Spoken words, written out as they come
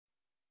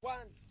1,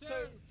 2,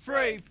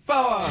 3, 4.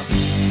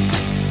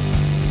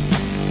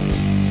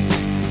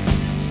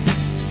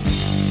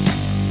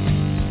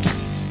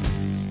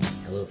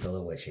 Hello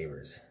fellow wet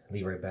shavers,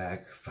 Leroy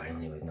back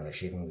finally with another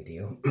shaving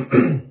video.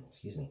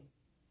 Excuse me.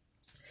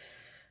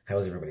 How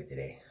is everybody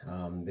today?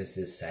 This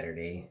is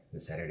Saturday, the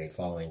Saturday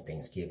following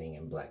Thanksgiving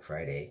and Black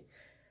Friday.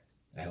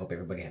 I hope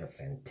everybody had a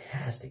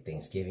fantastic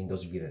Thanksgiving,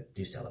 those of you that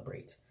do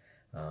celebrate.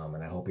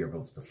 And I hope you're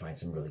able to find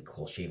some really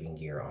cool shaving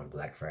gear on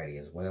Black Friday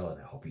as well,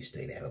 and I hope you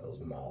stayed out of those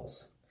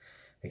malls.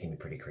 They can be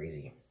pretty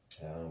crazy.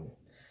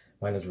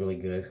 Mine was really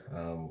good,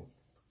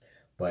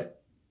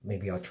 but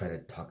maybe I'll try to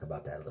talk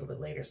about that a little bit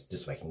later,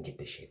 just so I can get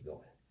this shave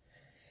going.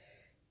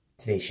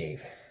 Today's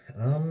shave.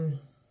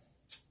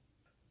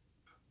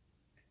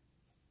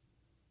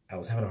 I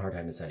was having a hard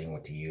time deciding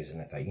what to use,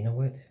 and I thought, you know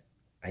what?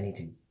 I need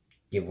to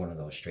give one of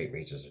those straight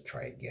razors a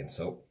try again.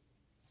 So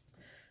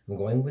I'm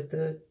going with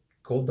the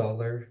Gold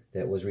Dollar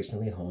that was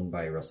recently honed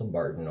by Russell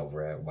Barton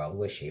over at Wild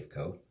West Shave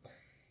Co.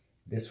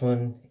 This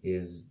one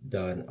is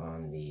done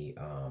on the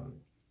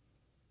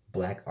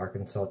Black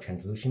Arkansas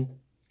Translucent,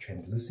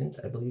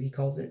 I believe he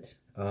calls it.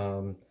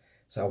 So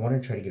I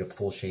want to try to get a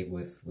full shave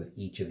with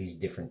each of these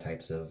different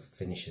types of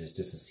finishes,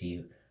 just to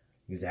see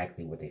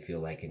exactly what they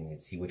feel like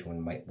and see which one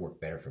might work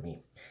better for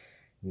me.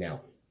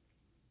 Now,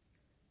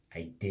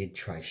 I did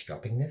try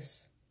stropping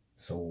this,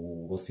 so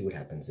we'll see what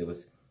happens. It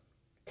was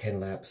 10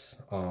 laps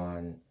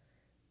on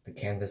the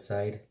canvas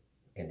side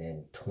and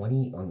then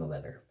 20 on the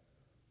leather.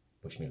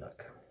 Wish me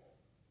luck.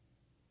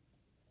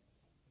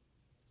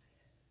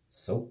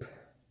 Soap.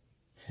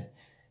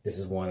 This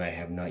is one I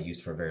have not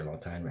used for a very long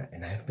time,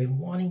 and I've been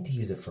wanting to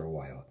use it for a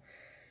while.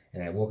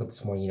 And I woke up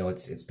this morning, you know,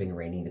 it's been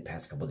raining the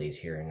past couple of days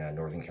here in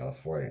Northern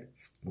California,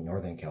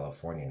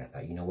 and I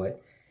thought, you know what,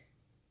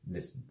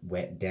 this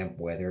wet, damp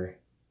weather,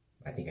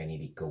 I think I need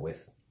to go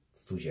with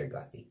Fouger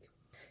Gothique.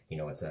 You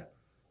know, I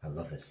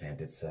love the scent.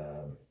 It's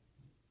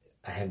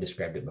I have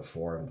described it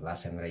before the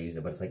last time that I used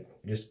it, but it's like,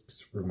 it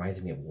just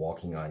reminds me of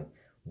walking on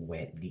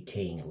wet,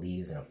 decaying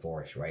leaves in a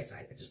forest, right? So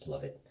I just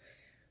love it.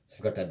 So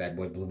I've got that bad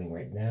boy blooming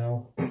right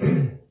now.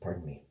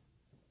 Pardon me.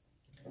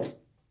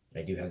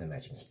 I do have the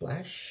matching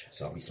splash,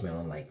 so I'll be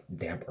smelling like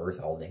damp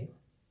earth all day.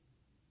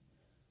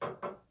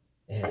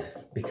 And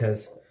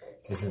because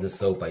this is a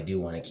soap I do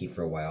want to keep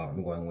for a while,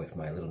 I'm going with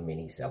my little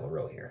mini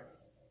Salero here.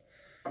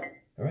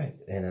 Alright,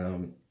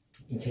 and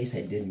in case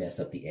I did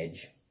mess up the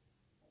edge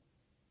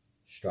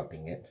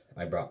stropping it,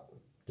 I brought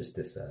just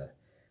this,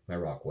 my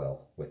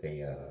Rockwell with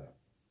a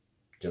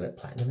Gillette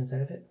Platinum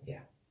inside of it. Yeah.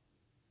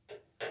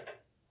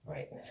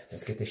 Alright,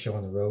 let's get this show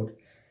on the road.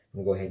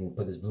 I'm going to go ahead and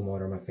put this blue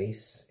water on my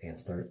face and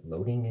start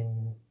loading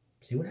and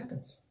see what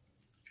happens.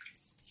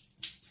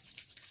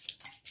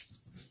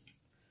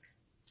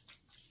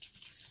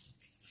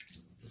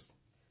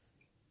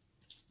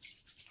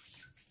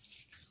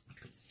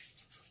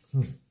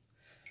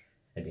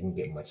 I didn't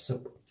get much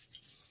soap.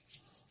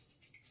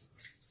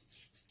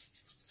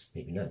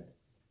 Maybe none.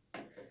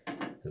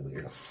 It's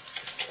weird.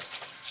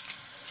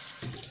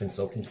 It's been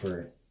soaking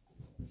for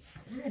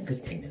a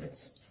good 10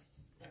 minutes.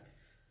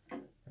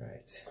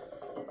 Alright.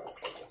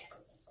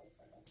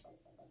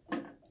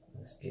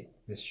 Let's get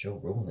this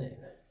show rolling.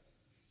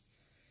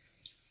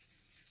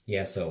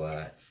 Yeah,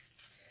 so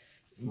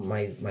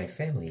my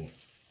family,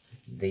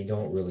 they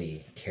don't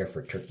really care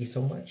for turkey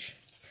so much.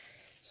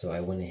 So I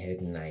went ahead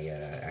and I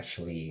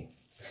actually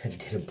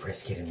did a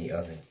brisket in the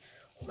oven.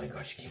 Oh my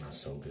gosh, it came out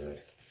so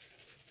good.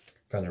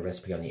 Found a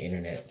recipe on the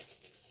internet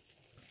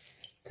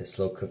to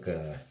slow cook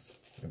a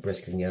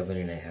brisket in the oven,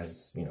 and it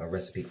has, you know, a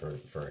recipe for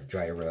a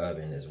dry rub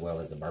and as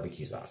well as a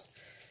barbecue sauce.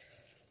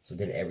 So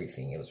did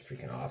everything. It was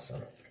freaking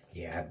awesome.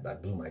 Yeah, I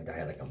blew my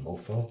diet like a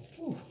mofo.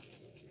 Whew.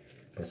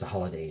 But it's a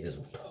holiday. It is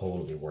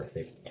totally worth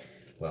it.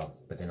 Well,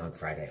 but then on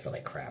Friday I felt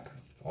like crap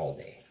all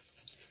day.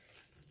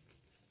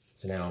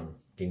 So now I'm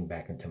getting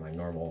back into my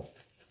normal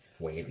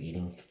way of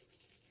eating.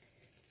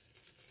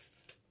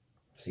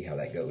 See how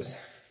that goes.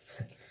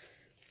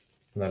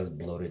 I'm not as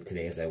bloated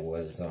today as I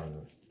was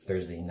on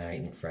Thursday night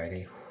and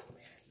Friday. Whew,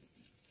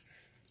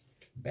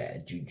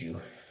 bad juju.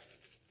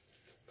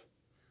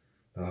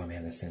 Oh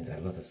man, the scent. I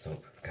love the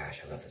soap.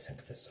 Gosh, I love the scent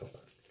of this soap.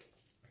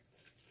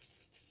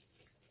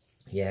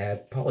 Yeah, I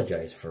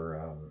apologize for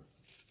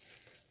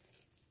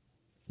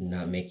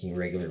not making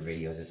regular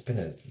videos. It's been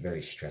a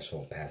very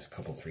stressful past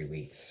couple, 3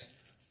 weeks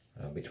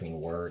between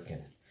work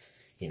and,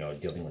 you know,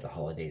 dealing with the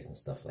holidays and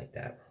stuff like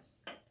that.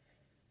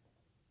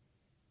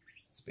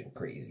 It's been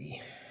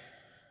crazy.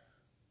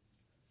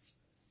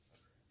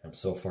 I'm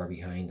so far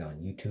behind on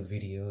YouTube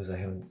videos. I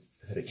haven't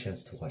had a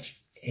chance to watch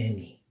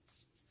any.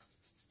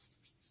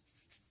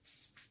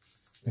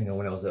 You know,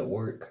 when I was at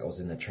work, I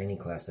was in the training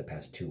class the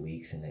past 2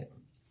 weeks, and it,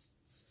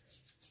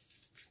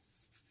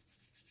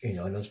 you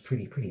know, and it was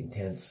pretty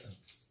intense.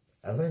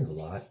 I learned a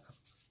lot,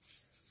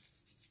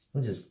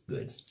 which is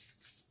good.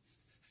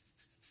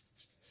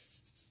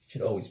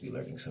 Should always be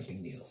learning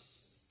something new.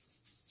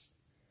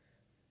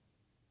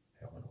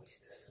 I don't want to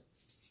waste this.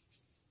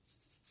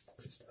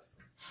 Good stuff.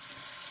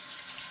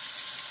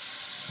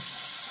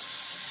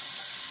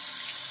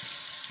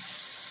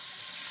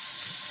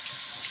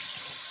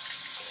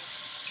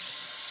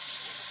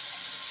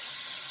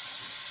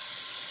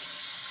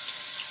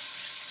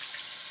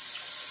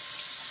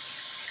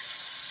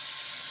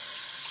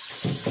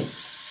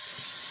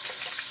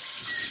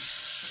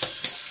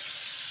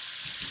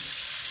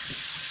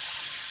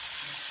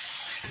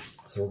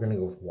 So we're going to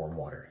go with warm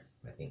water,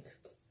 I think.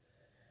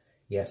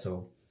 Yeah,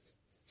 so,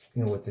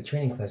 you know, with the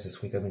training class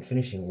this week, I've been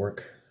finishing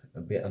work a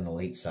bit on the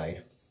late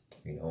side,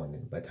 you know, and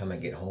then by the time I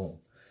get home,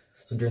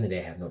 so during the day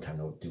I have no time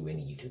to do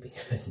any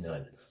YouTubing,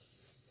 none.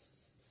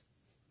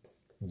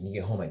 When you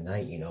get home at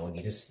night, you know, and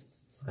I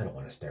don't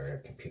want to stare at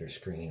a computer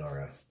screen or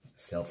a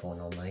cell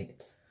phone all night.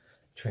 I'm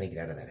trying to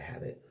get out of that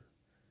habit.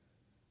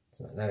 It's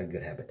not a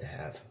good habit to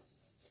have.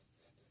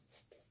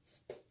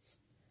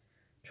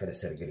 Try to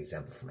set a good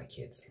example for my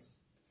kids.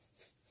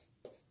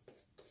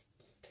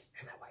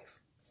 And my wife.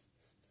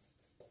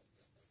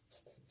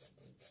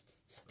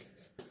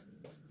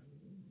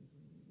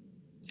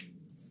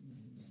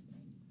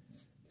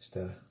 Just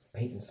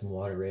painting some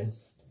water in.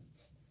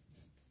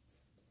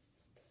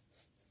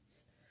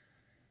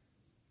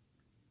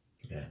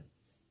 Yeah.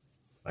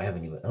 I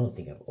don't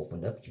think I've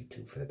opened up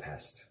YouTube for the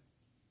past,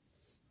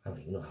 I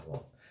don't even know how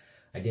long.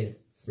 I did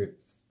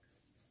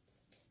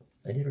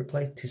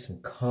reply to some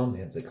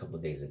comments a couple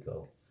of days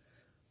ago,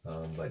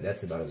 but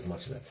that's about as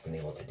much as I've been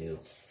able to do.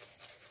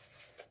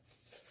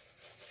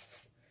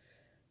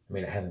 I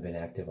mean, I haven't been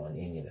active on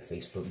any of the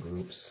Facebook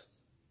groups.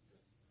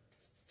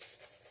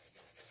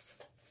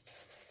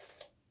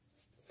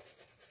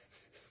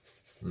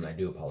 And I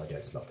do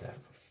apologize about that.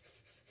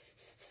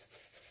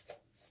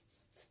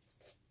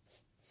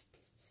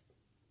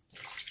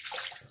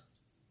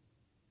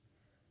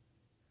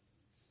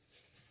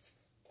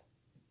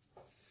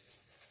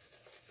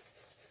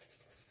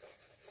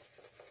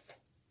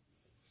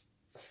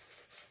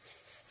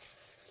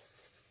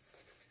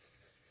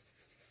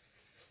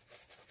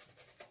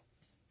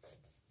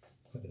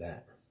 Look at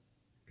that.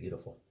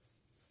 Beautiful.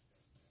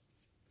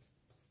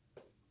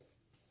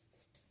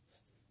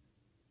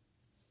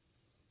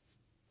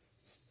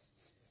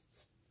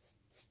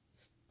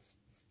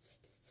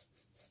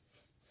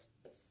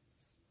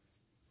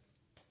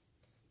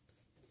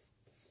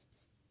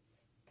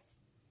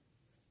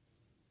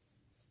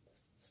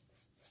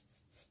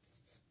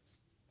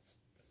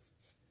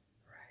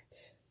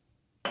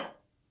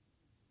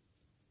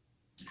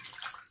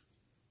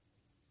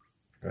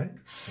 All right,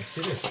 let's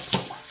do this.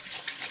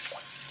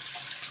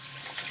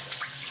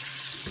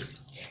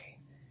 Okay.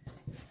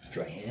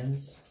 Dry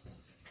hands.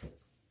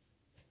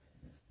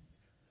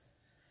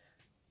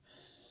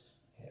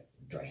 Yeah,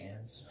 dry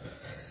hands.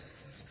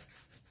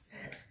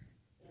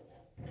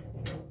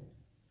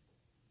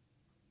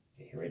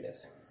 Okay, here it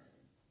is.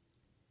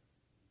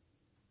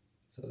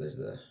 So there's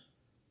the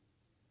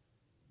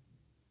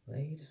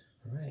blade.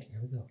 All right, here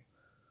we go.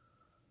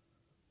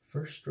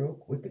 First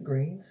stroke with the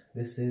grain.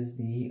 This is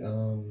the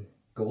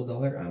gold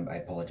dollar. I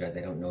apologize,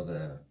 I don't know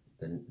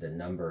the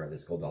number of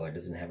this gold dollar. It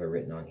doesn't have it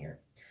written on here.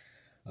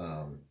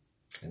 And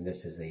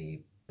this is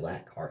a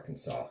black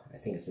Arkansas. I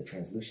think it's the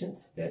translucent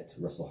that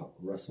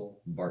Russell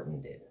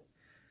Barton did.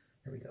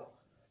 There we go.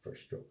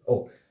 First stroke.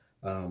 Oh,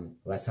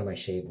 last time I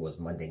shaved was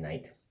Monday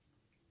night.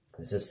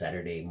 This is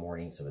Saturday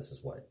morning, so this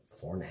is what,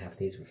 4.5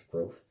 days with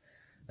growth.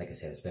 Like I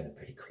said, it's been a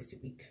pretty crazy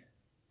week.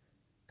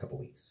 Couple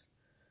weeks.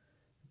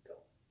 Go.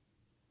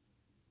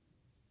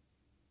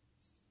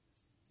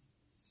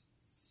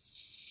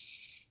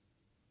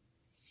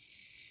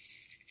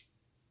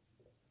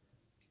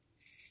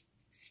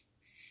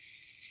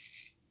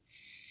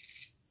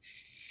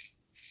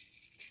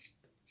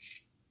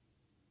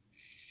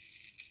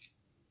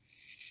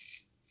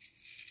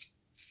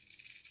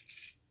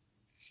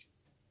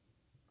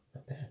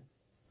 Not bad.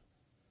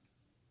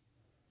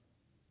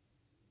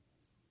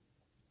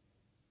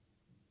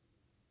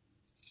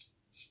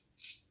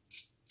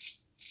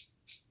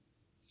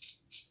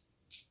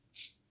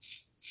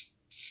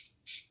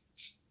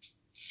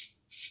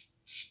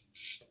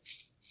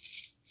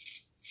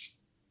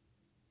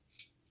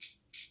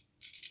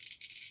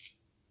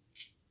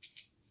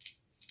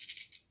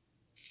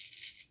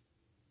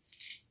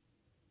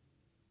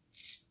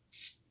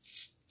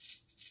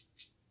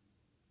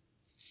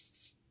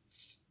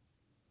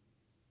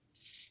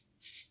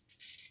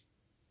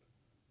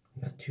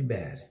 Not too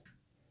bad.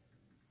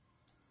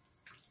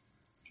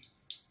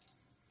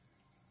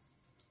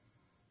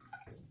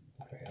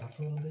 Dry it off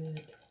a little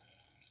bit.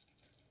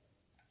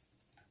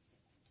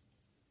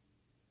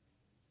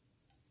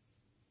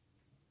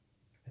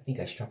 I think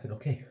I stropped it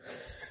okay.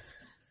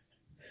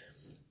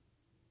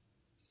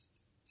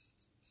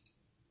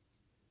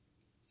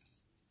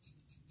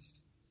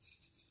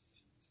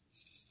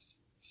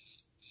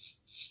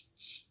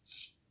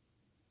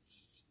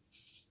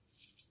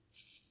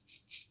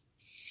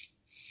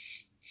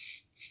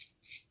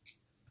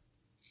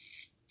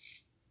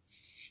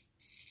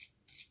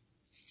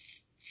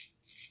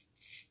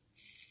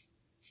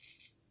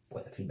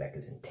 Boy, the feedback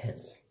is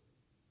intense.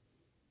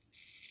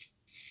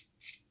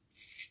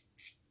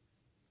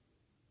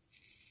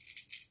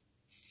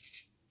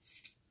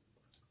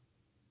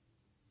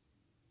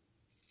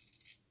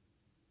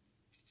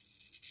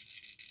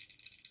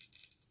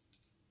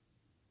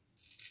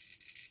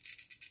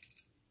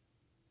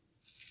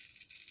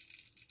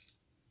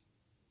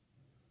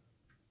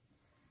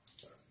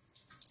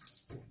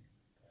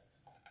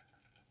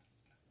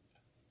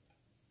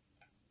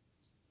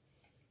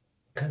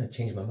 kind of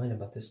changed my mind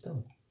about this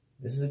stone.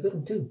 This is a good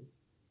one too.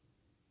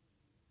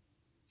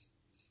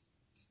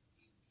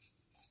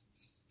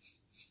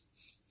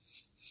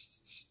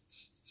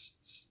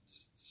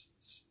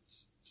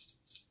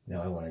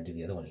 Now I want to do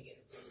the other one again.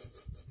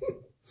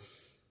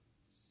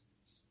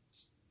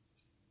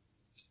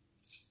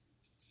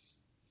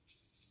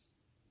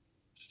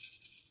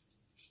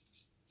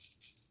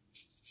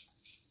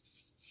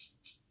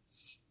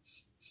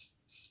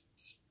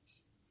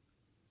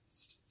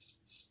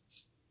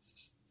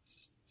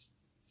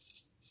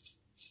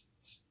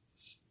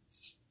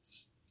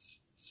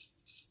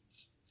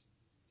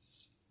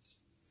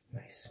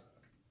 Nice.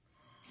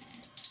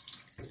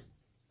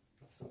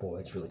 Boy,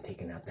 it's really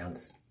taking out down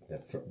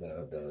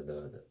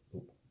the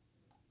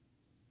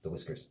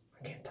whiskers.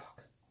 I can't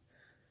talk.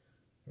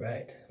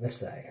 Right, left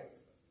side.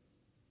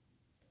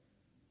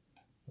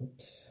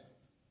 Oops.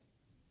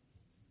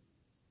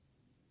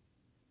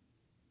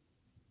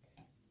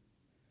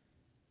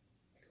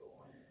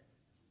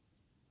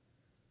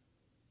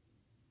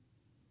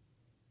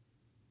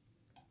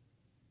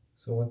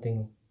 So one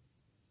thing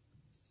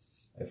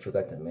I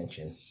forgot to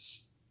mention,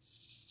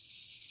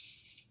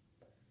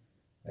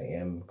 I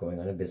am going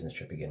on a business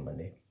trip again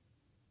Monday.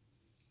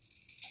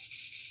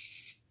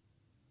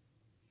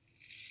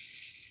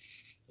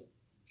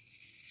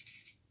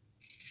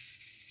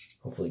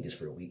 Hopefully just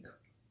for a week.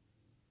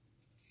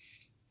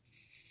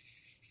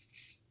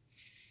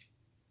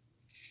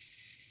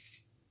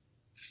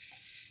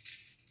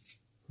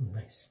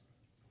 Nice.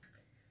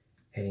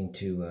 Heading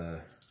to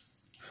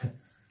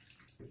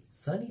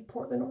sunny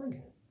Portland,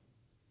 Oregon.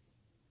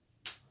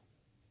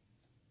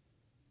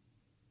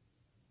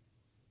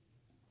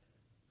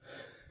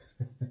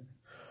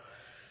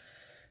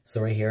 So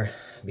right here,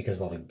 because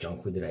of all the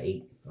junk food that I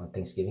ate on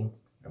Thanksgiving,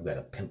 I've got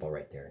a pimple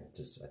right there, and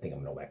I think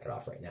I'm gonna whack it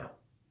off right now.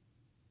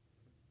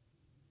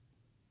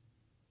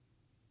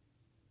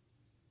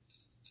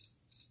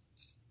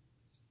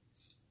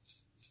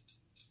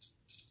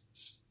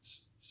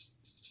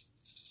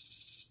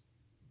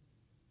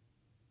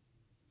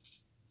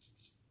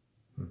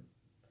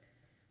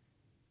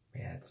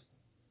 Yeah, it's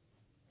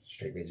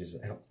straight razors.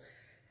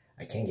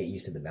 I can't get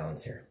used to the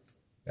balance here.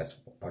 That's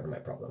part of my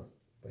problem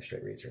with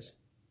straight razors.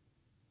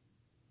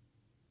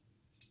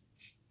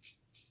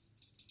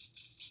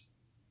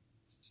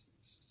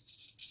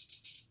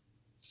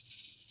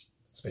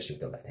 Especially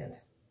with the left hand.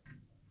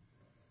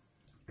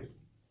 Let's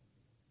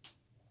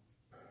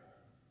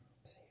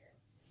see here.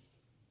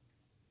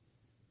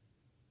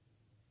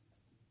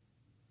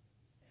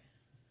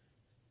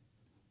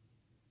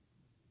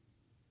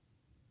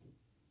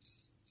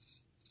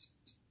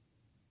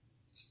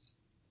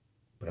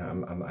 But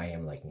I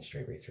am liking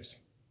straight razors.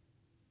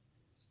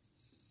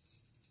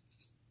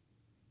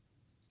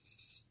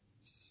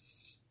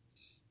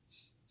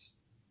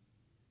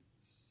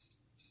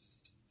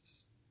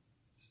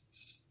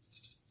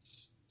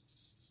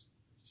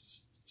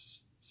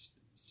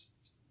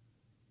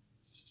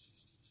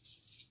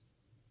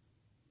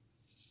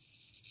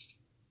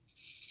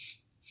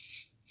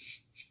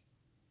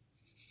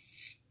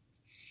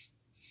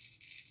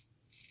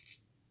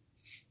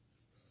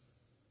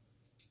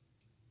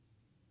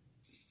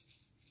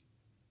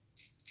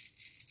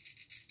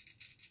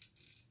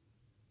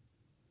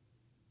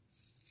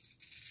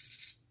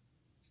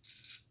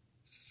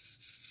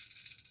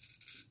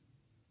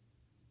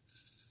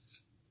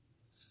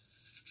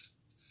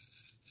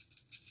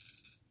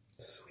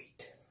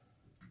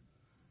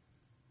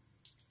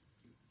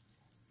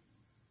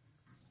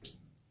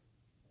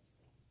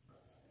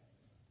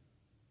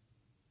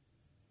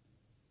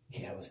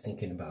 Yeah, I was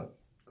thinking about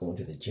going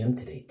to the gym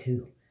today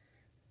too.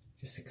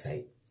 Just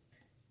excited.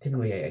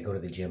 Typically I go to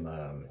the gym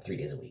 3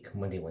 days a week,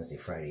 Monday, Wednesday,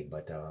 Friday,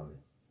 but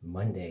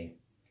Monday,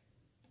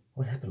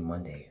 what happened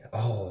Monday?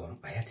 Oh,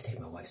 I had to take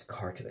my wife's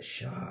car to the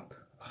shop.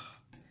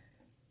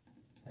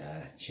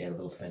 She had a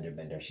little fender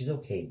bender. She's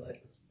okay, but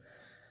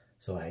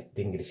so I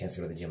didn't get a chance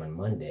to go to the gym on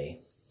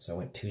Monday. So I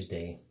went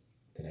Tuesday,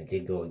 then I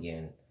did go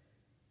again.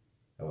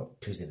 I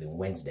went Tuesday, then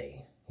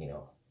Wednesday, you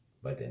know,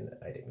 but then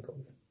I didn't go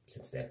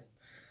since then.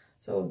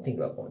 So I'm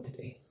thinking about going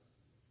today.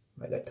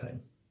 I got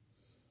time.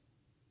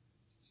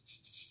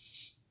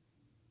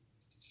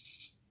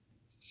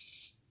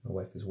 My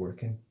wife is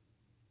working.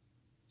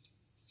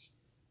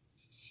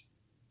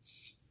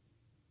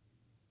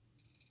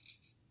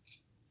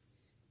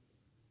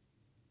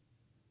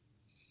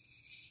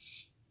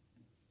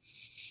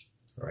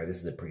 All right, this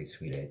is a pretty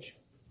sweet edge.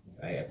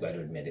 I've got to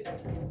admit it.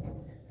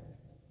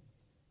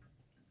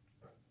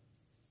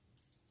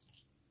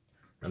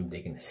 I'm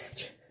digging this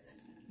edge.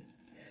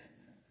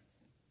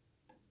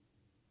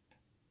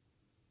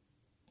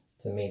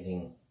 It's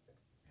amazing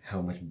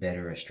how much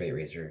better a straight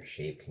razor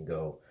shave can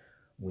go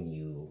when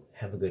you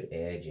have a good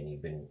edge and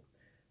you've been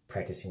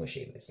practicing with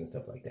shaveless and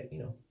stuff like that, you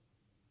know?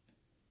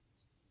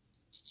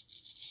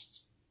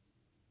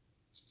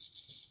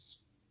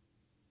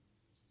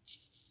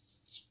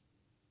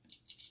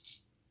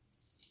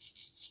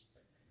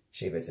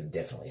 Shaveless have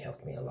definitely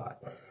helped me a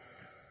lot.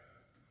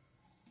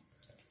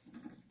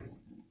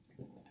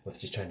 With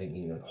just trying to,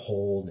 you know,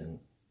 hold and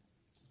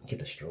Get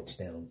the strokes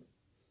down.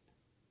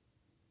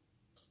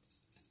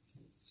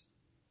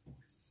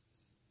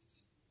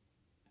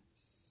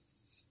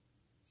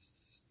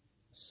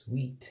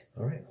 Sweet.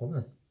 All right, hold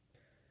on.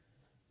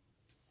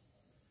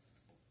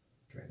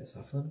 Dry this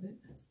off a little bit.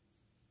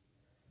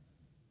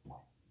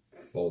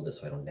 Fold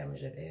this so I don't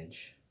damage that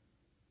edge.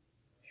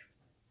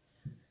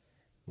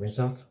 Rinse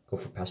off, go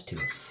for pass 2.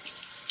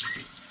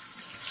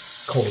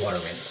 Cold water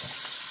rinse.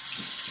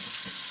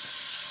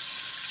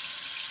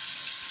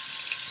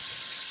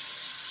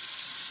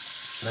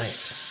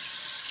 Nice.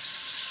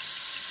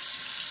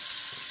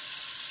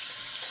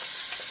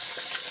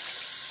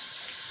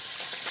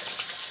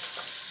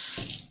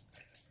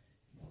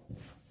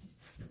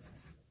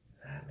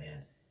 Ah,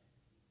 man.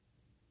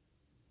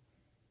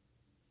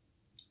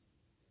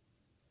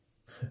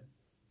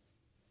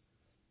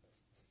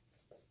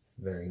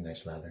 Very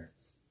nice lather.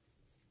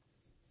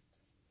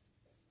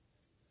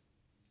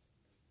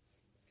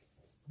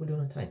 We're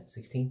doing on time.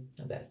 16?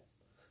 Not bad.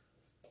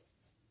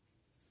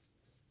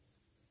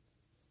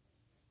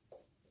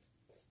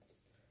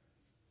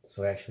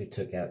 So I actually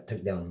took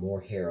down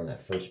more hair on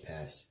that first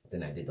pass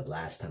than I did the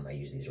last time I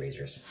used these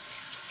razors.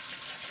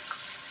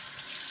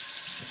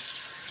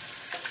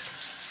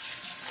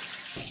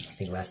 I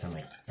think last time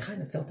I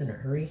kind of felt in a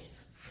hurry.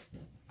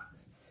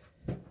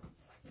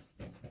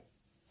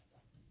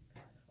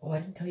 Oh,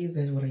 I didn't tell you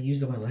guys what I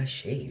used on my last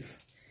shave.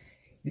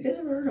 You guys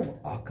ever heard of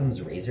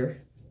Occam's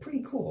razor? It's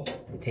pretty cool.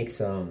 It takes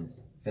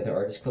Feather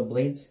Artist Club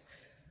blades.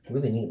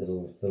 Really neat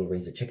little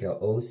razor. Check it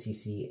out.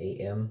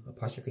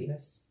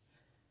 OCCAM''S.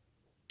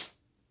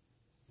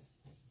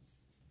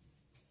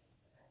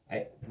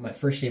 My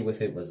first shave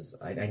with it was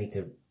I need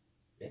to.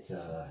 It's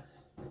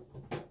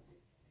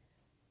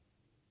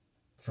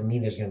for me.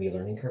 There's going to be a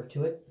learning curve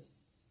to it,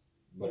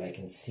 but I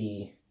can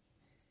see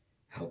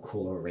how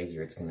cool of a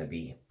razor it's going to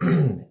be.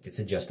 It's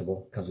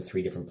adjustable. Comes with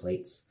 3 different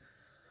plates.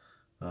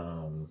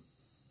 I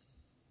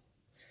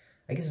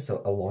guess it's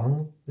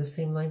along the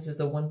same lines as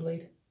the one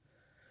blade.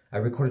 I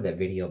recorded that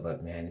video,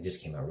 but man, it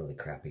just came out really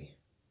crappy.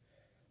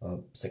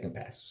 Second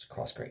pass,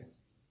 cross grain.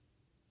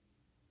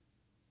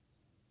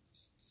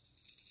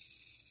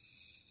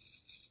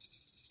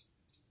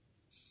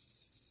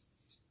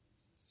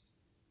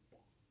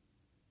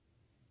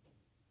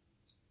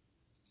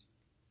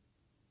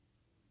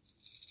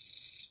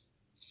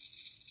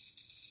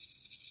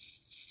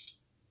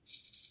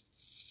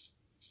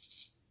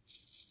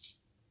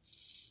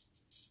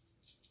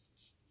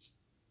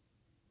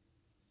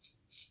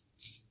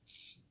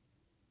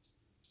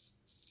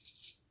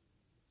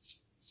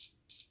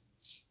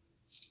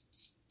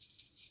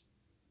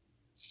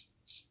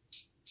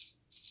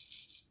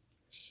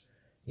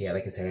 Yeah,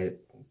 like I said,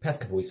 past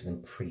couple weeks have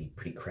been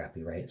pretty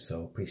crappy, right?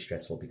 So pretty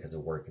stressful because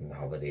of work and the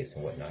holidays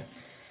and whatnot.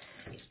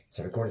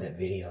 So I recorded that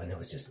video and it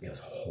was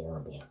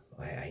horrible.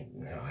 I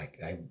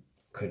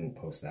couldn't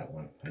post that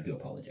one. I do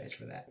apologize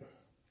for that.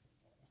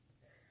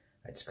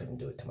 I just couldn't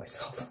do it to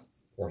myself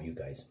or you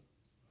guys.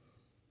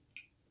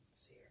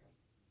 Let's see here.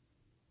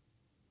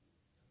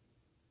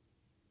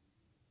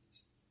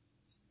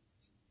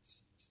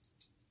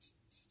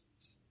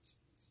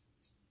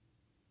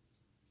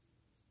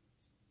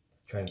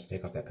 Trying to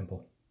take off that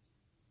pimple.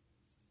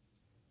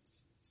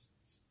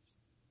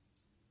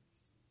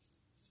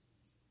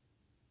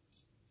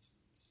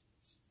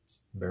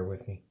 Bear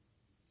with me.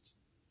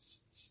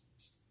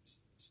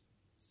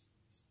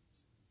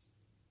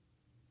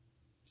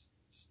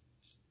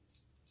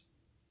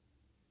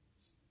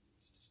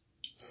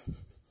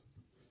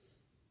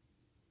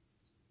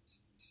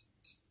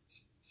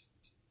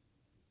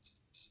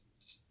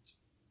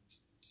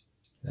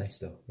 Nice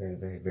though.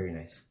 Very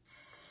nice.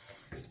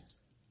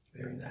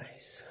 Very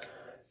nice.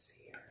 Let's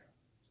see here.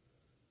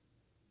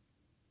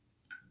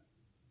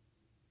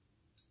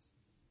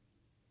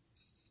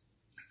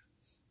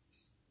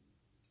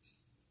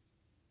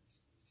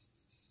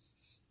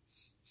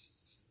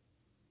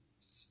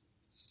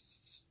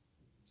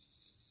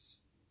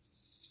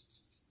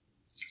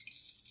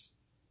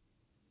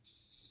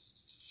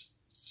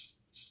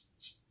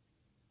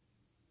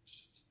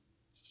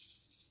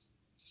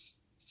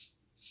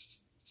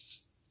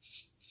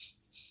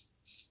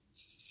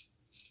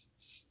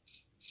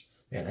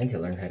 Man, I need to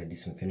learn how to do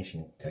some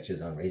finishing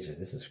touches on razors.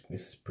 This is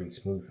pretty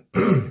smooth.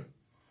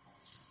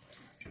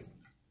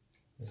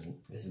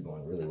 This is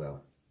going really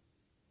well.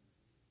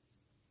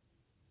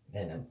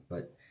 Man,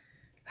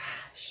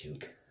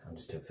 shoot, I'm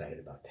just too excited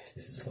about this.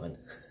 This is fun.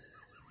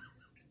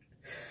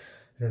 I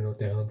don't know what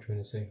the hell I'm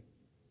trying to say.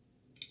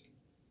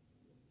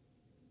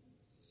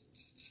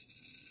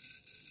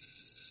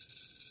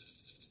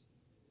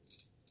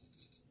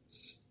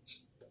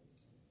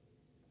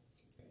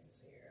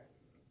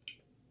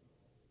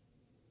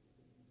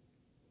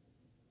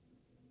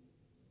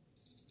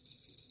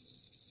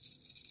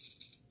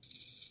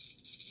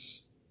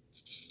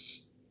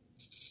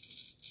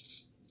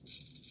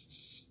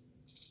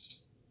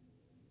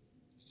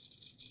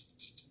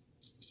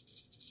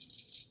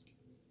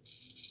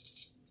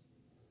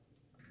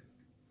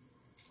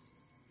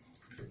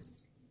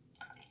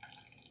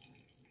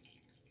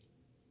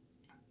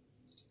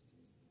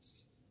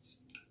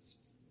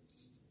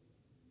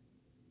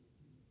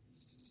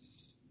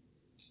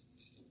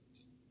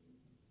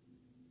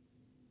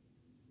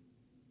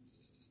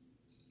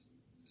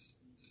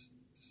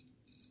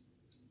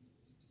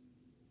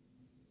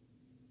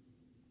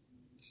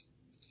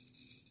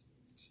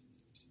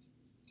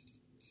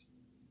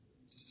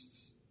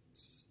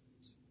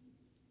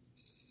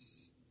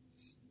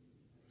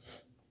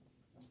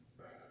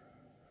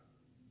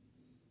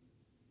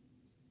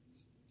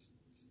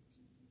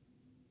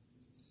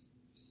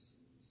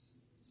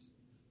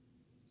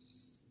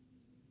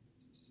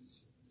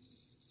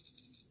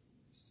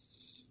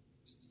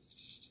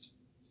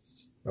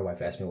 My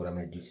wife asked me what I'm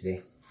going to do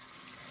today.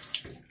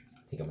 I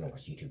think I'm going to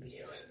watch YouTube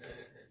videos.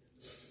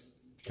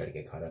 Try to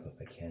get caught up if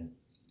I can.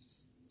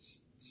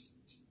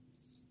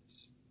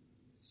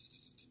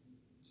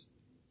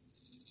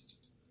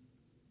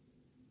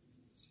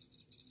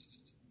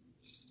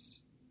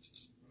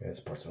 Yeah,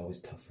 this part's always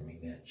tough for me,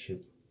 man.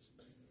 Shoot.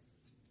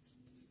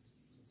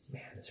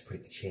 Man, it's a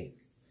pretty good shape.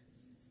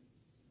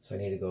 So I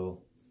need to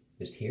go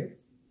just here,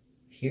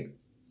 here.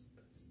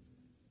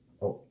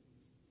 Oh,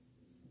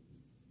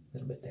 a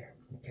little bit there.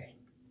 Okay.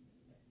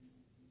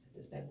 Set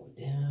this bad boy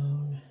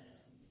down.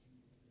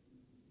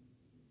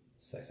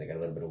 Sucks, I got a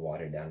little bit of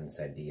water down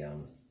inside the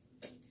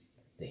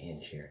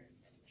hinge here.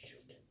 Shoot.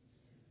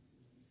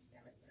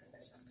 Damn it, man,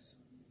 that sucks.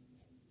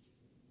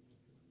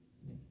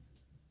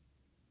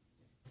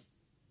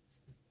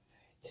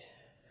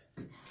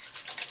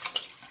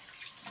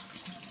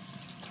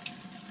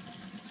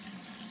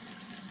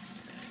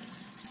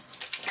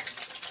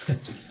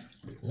 Right.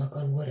 Knock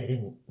on wood, I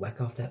didn't whack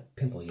off that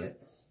pimple yet.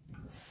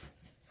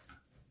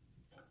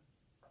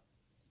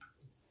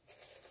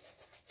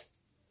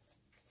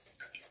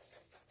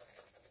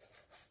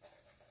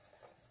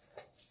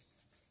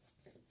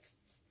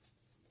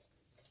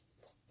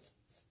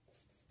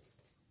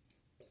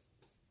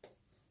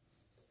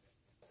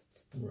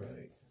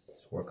 Right,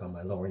 let's work on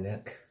my lower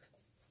neck.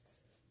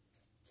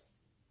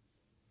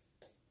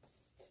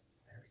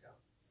 There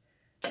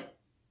we go.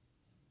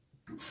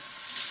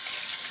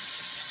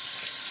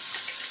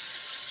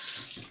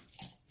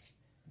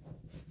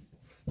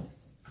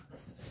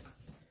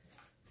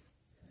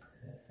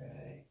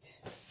 Alright.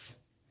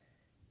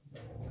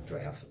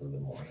 Dry off a little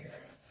bit more here.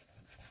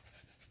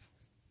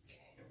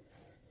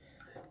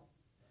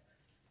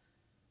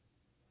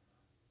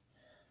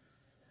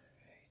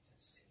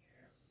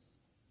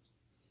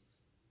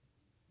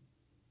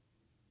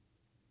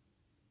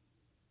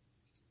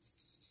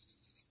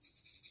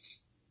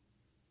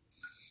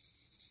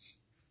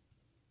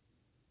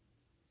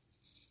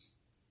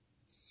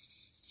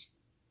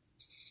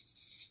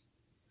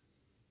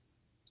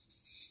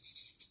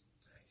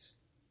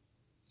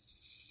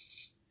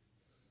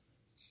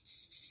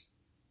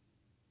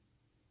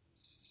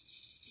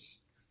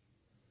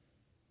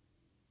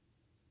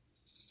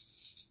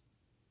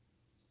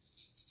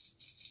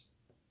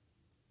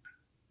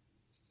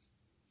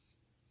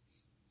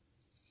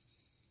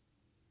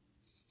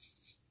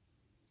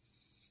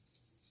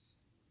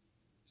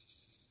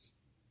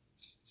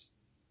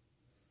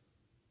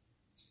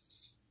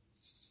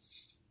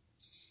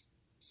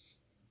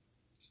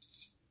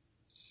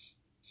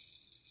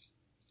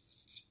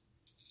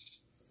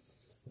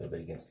 A little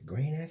bit against the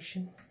grain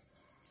action.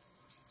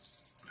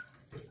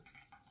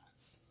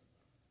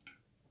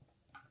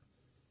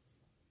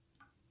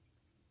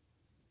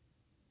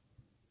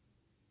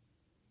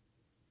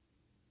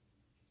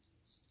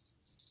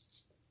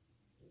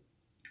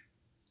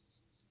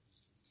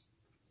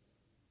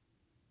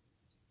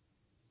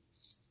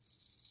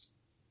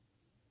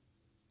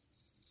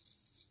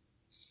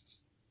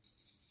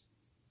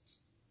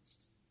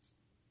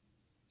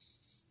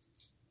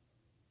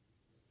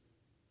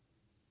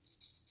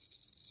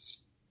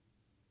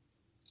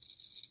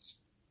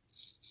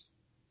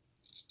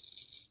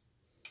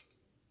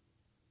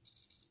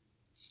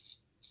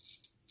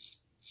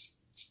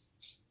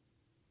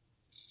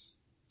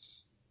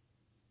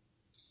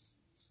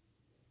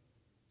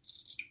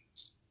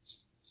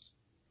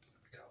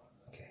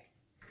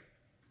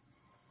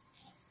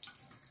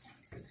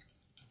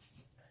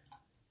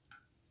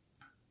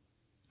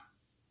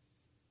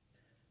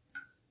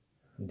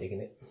 I'm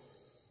digging it.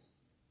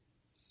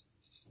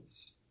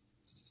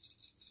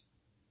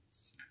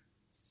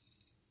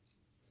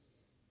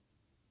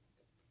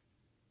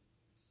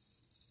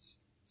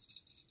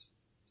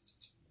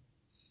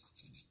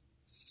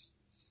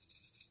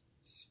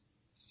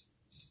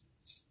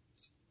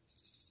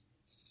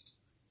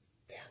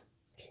 Damn,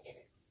 can't get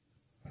it.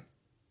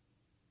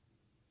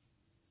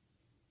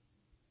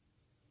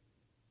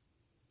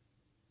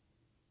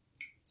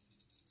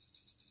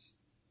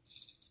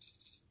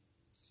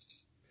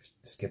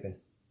 Skipping.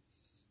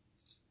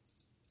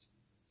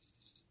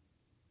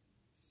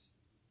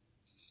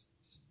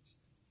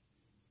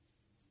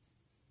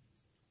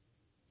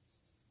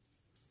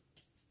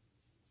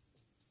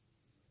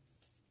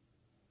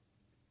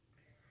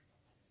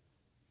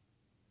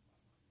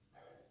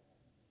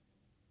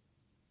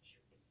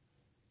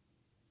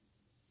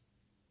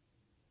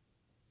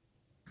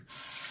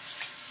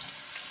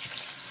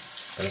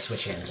 Gonna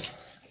switch hands.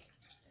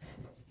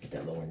 Get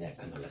that lower neck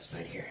on the left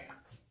side here.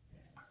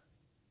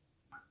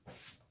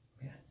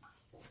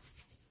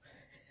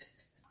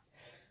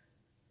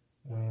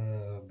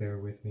 Bear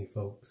with me,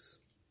 folks.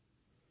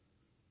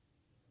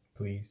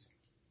 Please.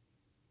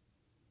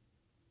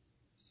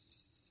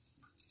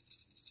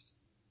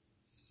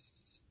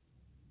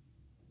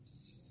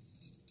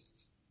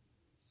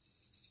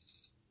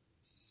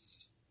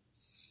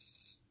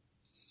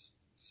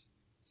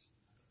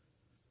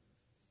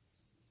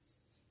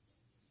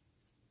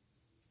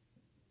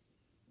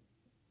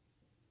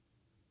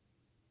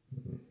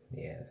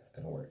 Yeah, that's not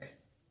gonna work.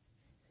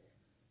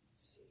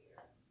 Let's see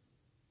here.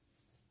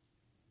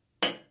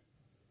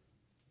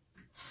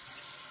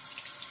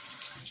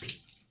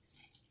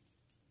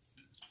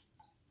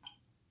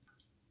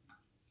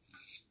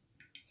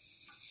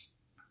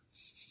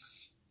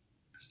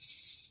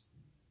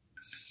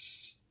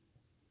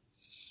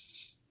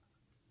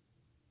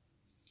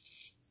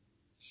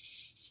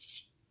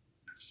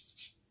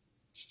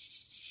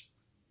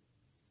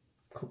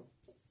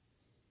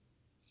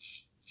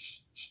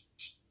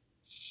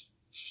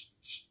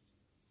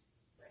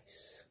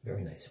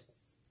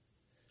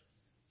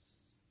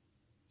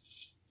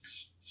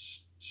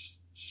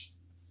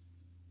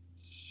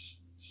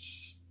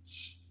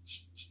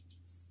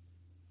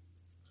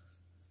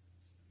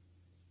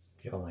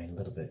 jawline a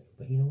little bit.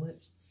 But you know what?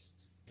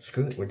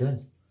 Screw it, we're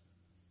done.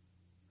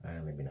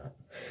 Maybe not.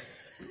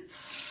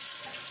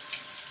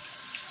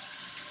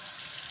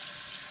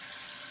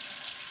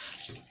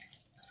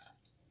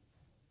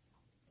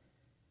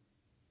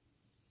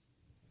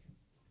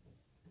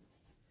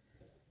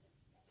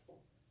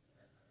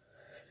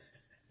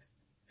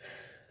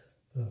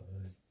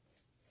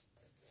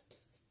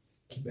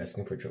 Keep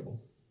asking for trouble.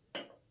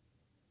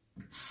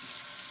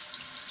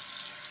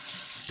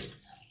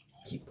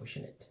 Keep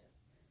pushing it.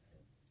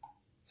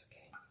 It's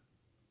okay.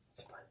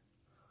 It's fun.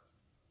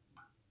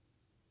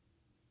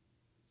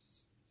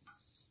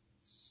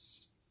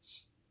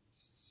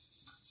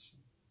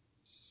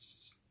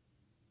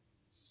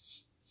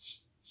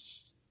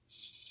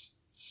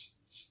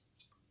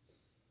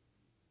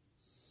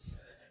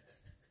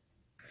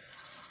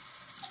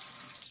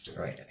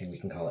 All right, I think we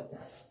can call it.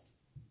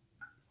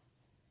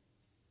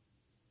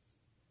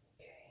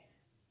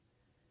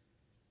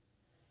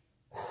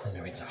 Let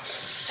me rinse off.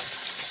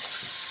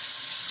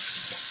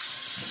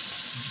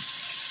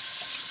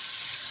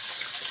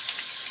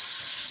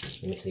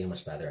 Let me see how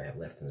much lather I have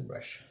left in the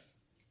brush.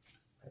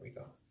 There we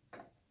go.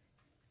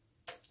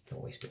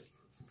 Don't waste it.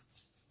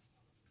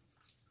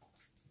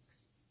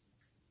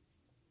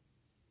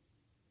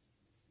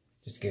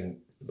 Just give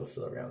it a little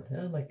fill around.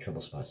 I like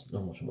trouble spots,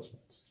 normal trouble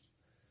spots.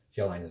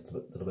 Jawline is a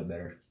little bit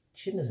better.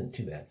 Chin isn't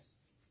too bad.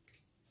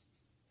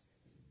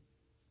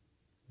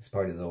 This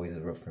part is always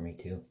a rough for me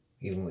too,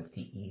 even with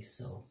DE,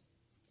 so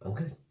I'm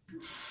good.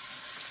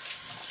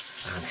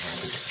 I'm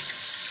happy.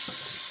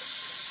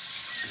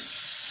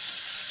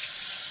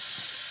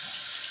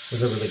 It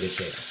was a really good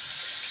shape.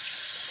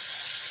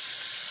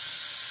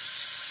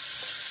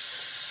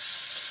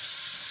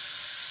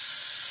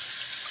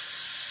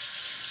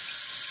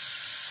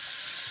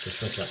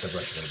 Just rinse out the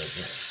brush a little bit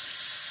here.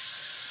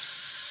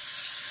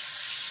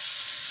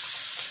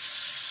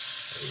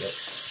 There we go.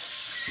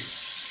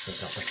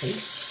 Rinse out the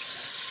face.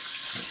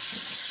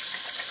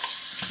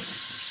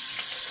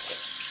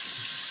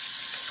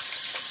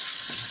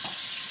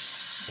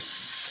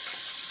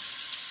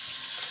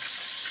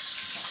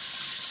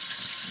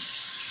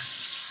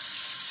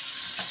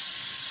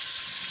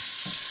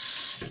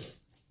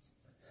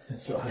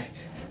 So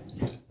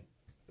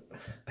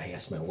I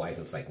asked my wife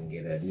if I can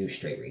get a new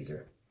straight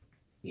razor.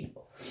 You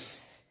know,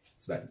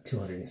 it's about a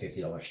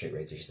 $250 straight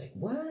razor. She's like,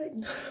 what?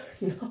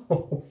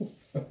 No.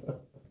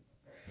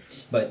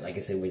 But like I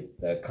said, with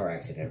the car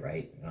accident,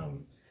 right?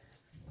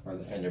 Or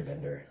the fender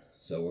bender.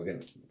 So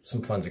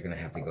some funds are gonna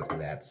have to go to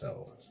that,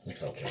 so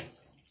it's okay.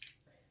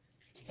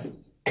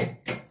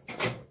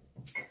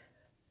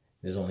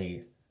 There's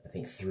only, I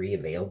think, 3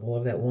 available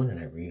of that one, and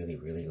I really,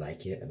 really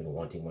like it. I've been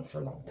wanting one for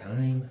a long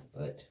time,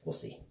 but we'll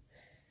see.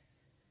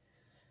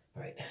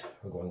 All right,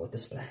 we're going with the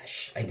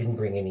splash. I didn't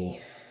bring any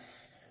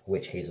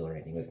witch hazel or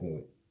anything with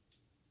me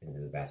into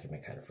the bathroom. I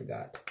kind of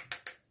forgot.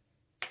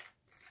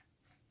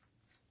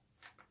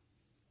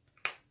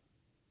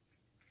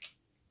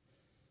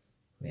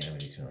 Man,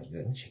 everything smells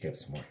good. Let's shake it up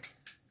some more.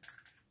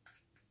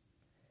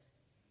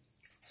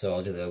 So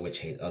I'll do the witch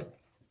hazel. I'll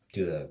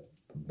do the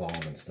balm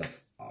and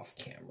stuff off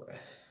camera.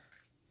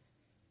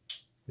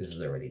 This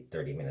is already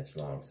 30 minutes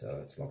long, so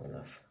it's long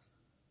enough.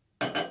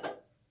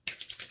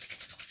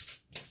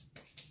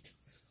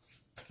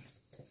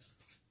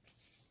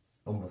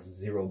 Almost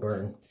zero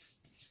burn.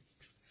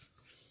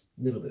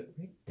 A little bit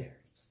right there.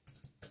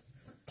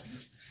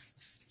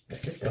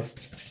 That's it though.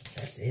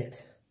 That's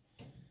it.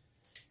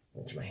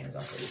 Rinse my hands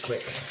off really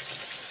quick.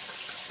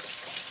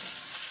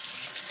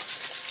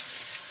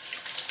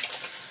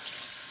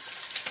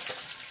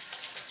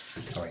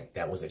 Alright,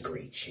 that was a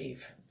great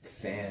shave.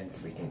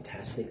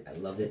 Fan-freaking-tastic. I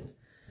love it.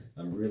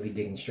 I'm really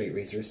digging straight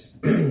razors.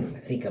 I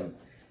think I'm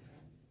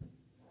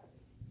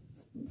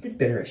did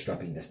better at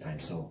stropping this time,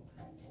 so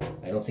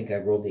I don't think I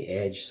rolled the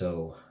edge,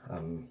 so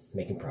I'm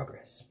making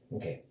progress.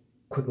 Okay,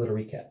 quick little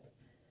recap.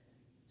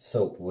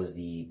 Soap was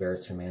the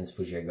Barrister Man's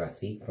Fouger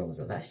Gothique from, was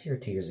it last year or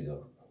 2 years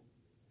ago?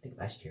 I think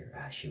last year.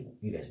 Ah, shoot,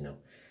 you guys know.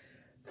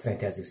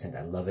 Fantastic scent.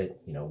 I love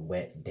it. You know,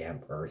 wet,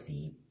 damp,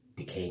 earthy,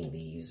 decaying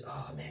leaves.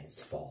 Oh man,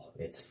 it's fall.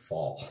 It's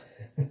fall.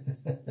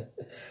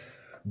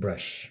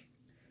 Brush.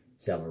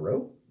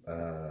 Salvaro.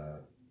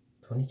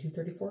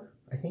 2234,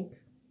 I think.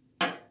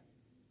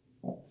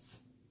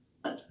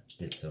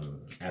 Did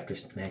some after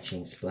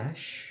matching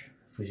splash.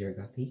 Fouger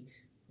Gothique.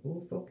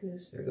 Oh,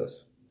 focus. There it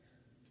goes.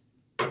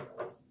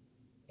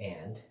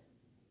 And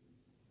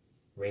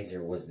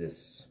razor was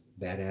this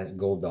badass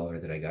gold dollar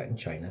that I got in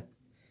China,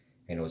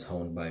 and it was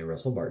honed by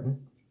Russell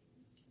Barton.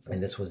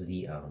 And this was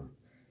the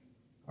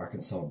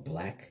Arkansas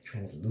Black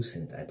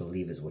Translucent, I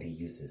believe is what he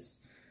uses.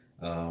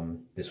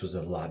 This was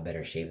a lot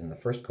better shave than the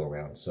first go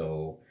round,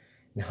 so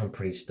now I'm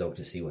pretty stoked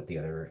to see what the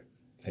other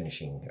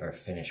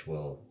finish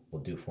will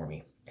do for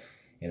me,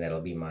 and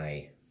that'll be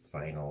my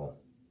final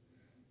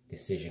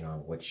decision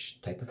on which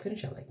type of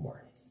finish I like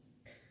more,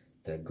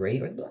 the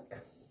gray or the black.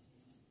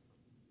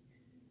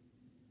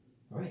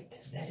 Alright,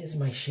 that is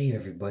my shave,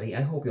 everybody.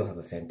 I hope you'll have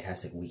a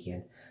fantastic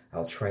weekend.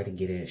 I'll try to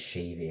get a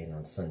shave in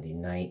on Sunday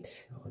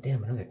night. Oh,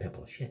 damn, another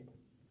pimple. Shit.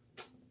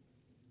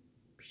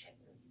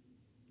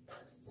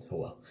 Oh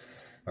well.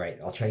 All right,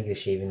 I'll try to get a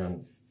shave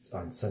in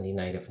on Sunday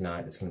night. If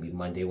not, it's going to be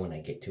Monday when I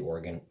get to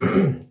Oregon.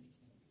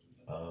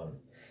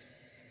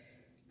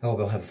 I hope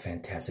you'll have a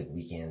fantastic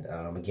weekend.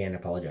 Again, I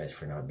apologize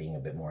for not being a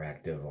bit more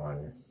active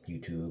on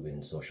YouTube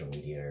and social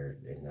media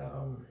and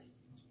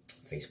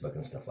Facebook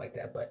and stuff like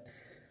that, but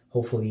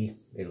hopefully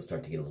it'll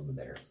start to get a little bit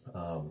better.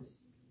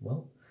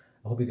 Well,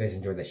 I hope you guys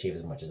enjoyed that shave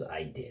as much as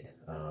I did.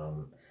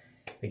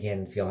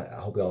 Again, I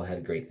hope you all had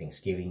a great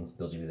Thanksgiving.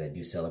 Those of you that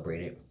do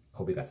celebrate it,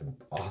 hope you got some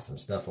awesome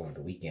stuff over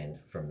the weekend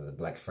from the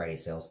Black Friday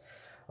sales.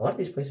 A lot of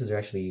these places are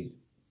actually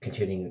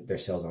continuing their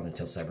sales on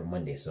until Cyber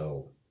Monday,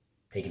 so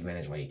take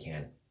advantage while you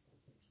can.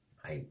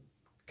 I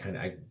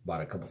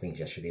bought a couple things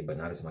yesterday, but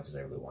not as much as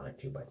I really wanted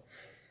to. But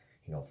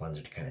you know, funds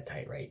are kind of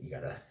tight, right? You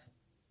gotta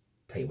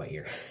play it by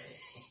ear.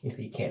 You know,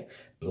 you can't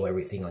blow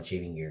everything on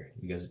shaving gear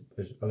because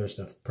there's other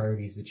stuff,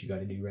 priorities that you got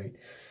to do, right?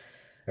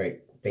 All right,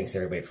 thanks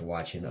everybody for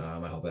watching.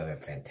 I hope you have a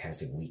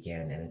fantastic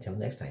weekend, and until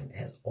next time,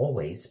 as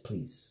always,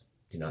 please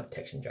do not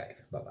text and drive.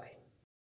 Bye bye.